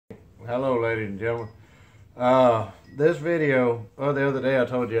Hello, ladies and gentlemen. This video, the other day I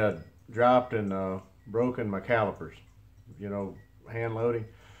told you I'd dropped and broken my calipers, hand loading.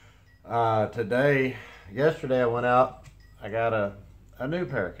 Yesterday I went out, I got a new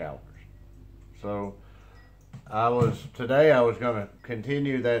pair of calipers. So today I was going to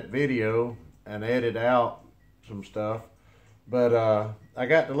continue that video and edit out some stuff. But I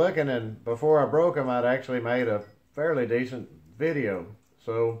got to looking, and before I broke them, I'd actually made a fairly decent video.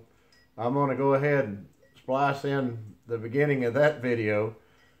 So I'm going to go ahead and splice in the beginning of that video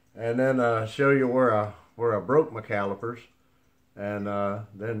and then show you where I broke my calipers, and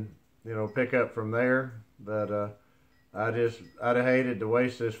then pick up from there. But I'd have hated to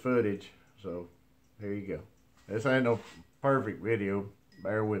waste this footage, so here you go. This ain't no perfect video,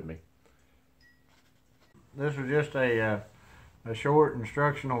 bear with me. This was just a short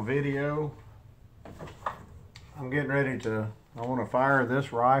instructional video. I'm getting ready I want to fire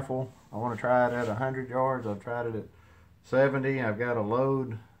this rifle. I want to try it at 100 yards. I've tried it at 70. I've got a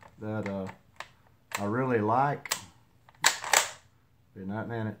load that I really like. There's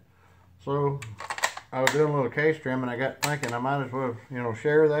nothing in it. So I was doing a little case trim, and I got thinking I might as well,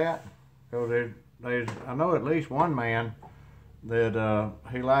 share that. Because I know at least one man that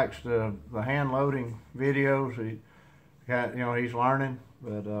he likes the hand loading videos. He's learning.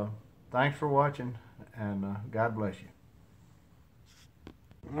 But thanks for watching, and God bless you.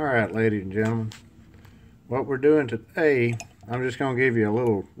 Alright, ladies and gentlemen, what we're doing today, I'm just going to give you a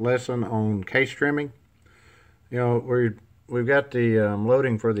little lesson on case trimming. We've got the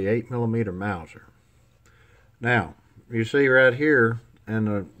loading for the 8mm Mauser. Now, you see right here in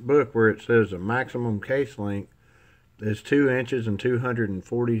the book where it says the maximum case length is 2 inches and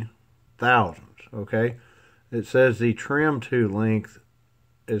 240 thousandths, okay? It says the trim to length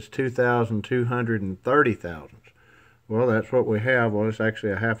is 2,230 thousandths. Well, that's what we have. Well, it's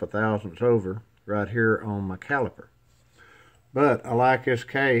actually a 0.5 thousandths over right here on my caliper. But I like this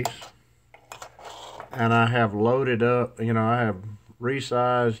case, and I have loaded up, I have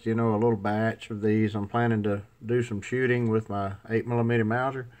resized, a little batch of these. I'm planning to do some shooting with my 8mm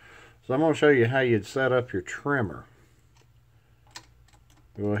Mauser. So I'm going to show you how you'd set up your trimmer.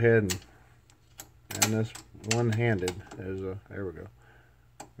 Go ahead and this one-handed there we go.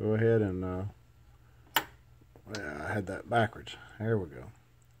 Go ahead and I had that backwards. There we go.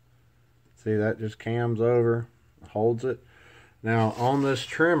 See, that just cams over, holds it. Now on this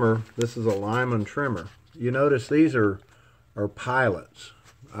trimmer, this is a Lyman trimmer. You notice these are pilots.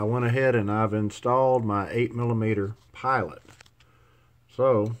 I went ahead and I've installed my 8mm pilot.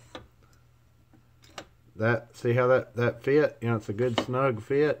 So see how that fit? It's a good snug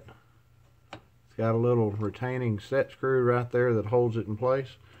fit. It's got a little retaining set screw right there that holds it in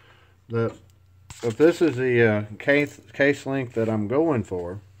place. If this is the case length that I'm going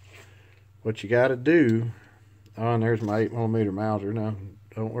for, what you got to do, and there's my 8mm Mauser. Now,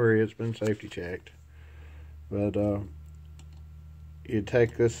 don't worry, it's been safety checked. But you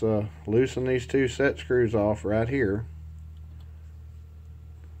take this, loosen these two set screws off right here,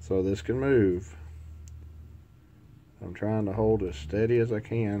 so this can move. I'm trying to hold as steady as I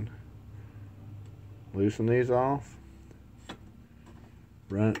can. Loosen these off.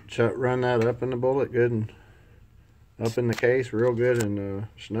 Run that up in the bullet good and up in the case real good and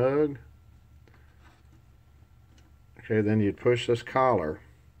snug. Okay, then you'd push this collar,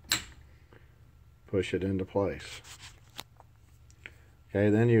 push it into place. Okay,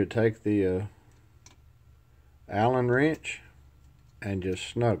 then you would take the Allen wrench and just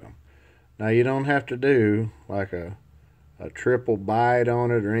snug them. Now you don't have to do like a triple bite on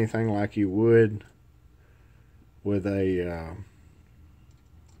it or anything like you would with a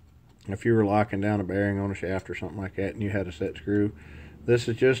if you were locking down a bearing on a shaft or something like that and you had a set screw. This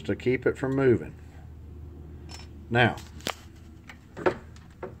is just to keep it from moving. Now,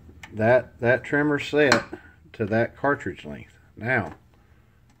 that trimmer's set to that cartridge length. Now,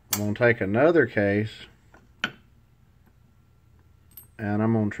 I'm going to take another case and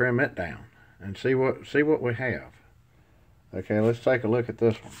I'm going to trim it down and see what we have. Okay, let's take a look at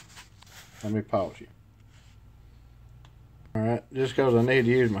this one. Let me pause you. Alright, just because I need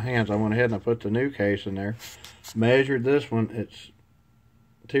to use my hands, I went ahead and I put the new case in there. Measured this one, it's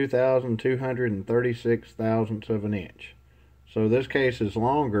 2,236 thousandths of an inch. So this case is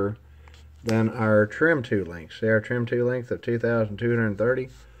longer than our trim to length. See our trim to length of 2,230?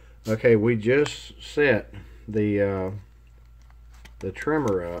 Okay, we just set the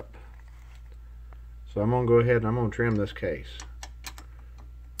trimmer up. So I'm going to go ahead and I'm going to trim this case.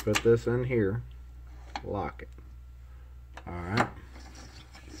 Put this in here, lock it. Alright,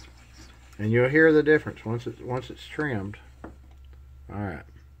 and you'll hear the difference once it's trimmed. Alright,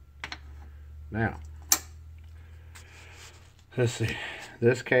 Now, let's see.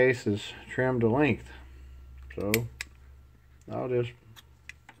 This case is trimmed to length. So, I'll just,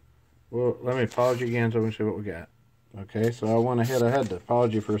 well, let me pause you again so we can see what we got. Okay, so I went ahead. I had to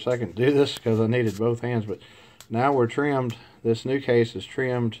pause you for a second to do this because I needed both hands. But now we're trimmed. This new case is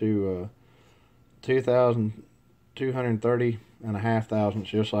trimmed to 2,230.5 thousandths,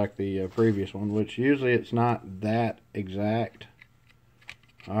 just like the previous one, which usually it's not that exact.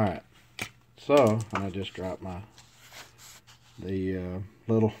 Alright, so I just dropped the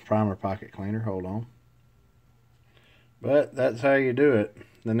little primer pocket cleaner. Hold on. But that's how you do it.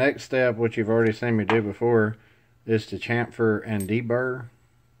 The next step, which you've already seen me do before, is to chamfer and deburr.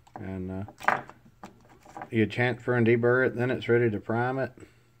 And you chamfer and deburr it, then it's ready to prime it,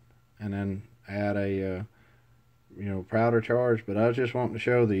 and then add a powder charge. But I was just wanting to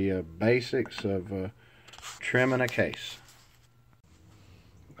show the basics of trimming a case.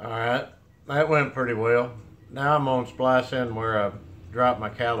 Alright, that went pretty well. Now I'm going to splice in where I dropped my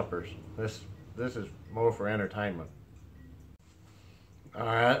calipers. This is more for entertainment.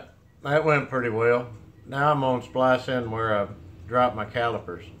 Alright, that went pretty well. Now I'm going to splice in where I dropped my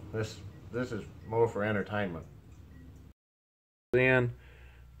calipers. This is more for entertainment. Then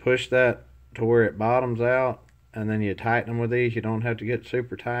push that to where it bottoms out, and then you tighten them with these. You don't have to get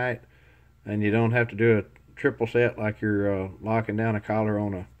super tight, and you don't have to do a triple set like you're locking down a collar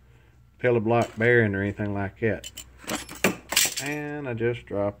on a pillar block bearing or anything like that. And I just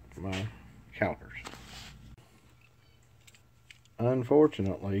dropped my calipers.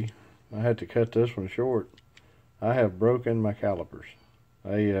 Unfortunately, I had to cut this one short. I have broken my calipers.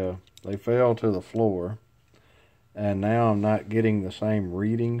 They fell to the floor, and now I'm not getting the same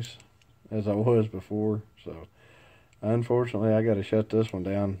readings as I was before. So unfortunately, I got to shut this one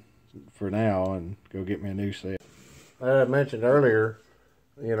down for now and go get me a new set. As I mentioned earlier,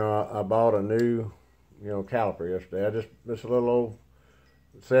 I bought a new caliper yesterday. This little old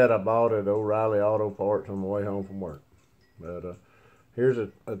set I bought at O'Reilly Auto Parts on my way home from work. But here's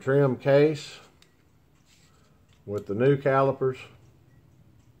a trim case with the new calipers.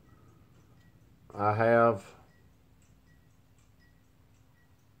 I have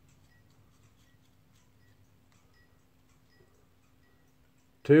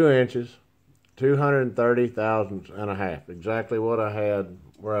 (2 inches, 230 thousandths and a half). Exactly what I had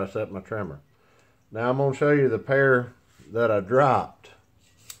where I set my trimmer. Now I'm going to show you the pair that I dropped.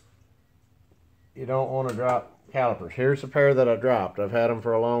 You don't want to drop calipers. Here's the pair that I dropped. I've had them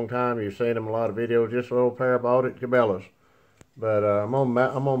for a long time. You've seen them in a lot of videos. Just a little pair I bought at Cabela's. But I'm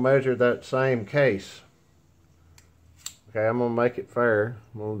gonna measure that same case. Okay, I'm gonna make it fair.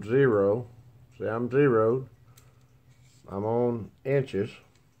 I'm on 0. See, I'm zeroed. I'm on inches.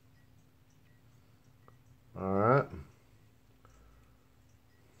 All right.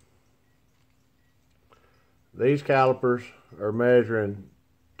 These calipers are measuring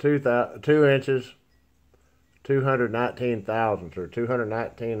 2 inches, 219 thousandths, or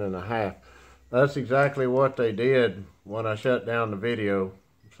 219 and a half. That's exactly what they did when I shut down the video.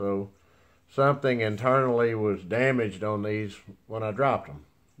 So something internally was damaged on these when I dropped them,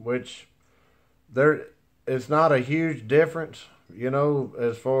 which it's not a huge difference,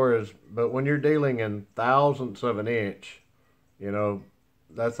 as far as, but when you're dealing in thousandths of an inch,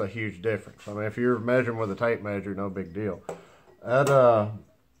 that's a huge difference. I mean, if you're measuring with a tape measure, no big deal.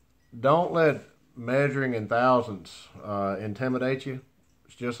 Don't let measuring in thousandths intimidate you.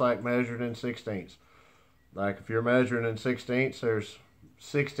 It's just like measuring in sixteenths. Like if you're measuring in sixteenths, there's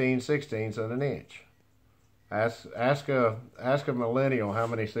 16 sixteenths in an inch. Ask a millennial how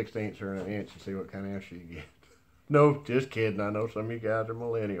many sixteenths are in an inch and see what kind of answer you get. No, just kidding. I know some of you guys are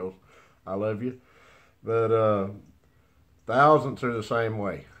millennials. I love you. But thousandths are the same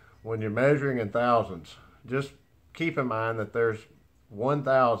way. When you're measuring in thousandths, just keep in mind that there's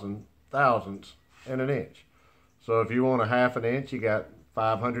 1,000 thousandths in an inch. So if you want a half an inch, you got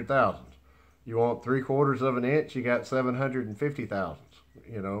 500 thousandths. You want 3/4 of an inch, you got 750 thousandths.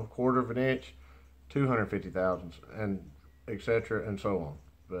 Quarter of an inch, 250 thousandths, and etc. and so on.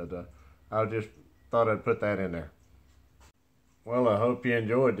 But I just thought I'd put that in there. Well, I hope you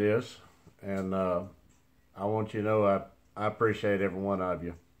enjoyed this, and I want you to know I appreciate every one of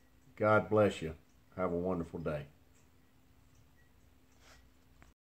you. God bless you. Have a wonderful day.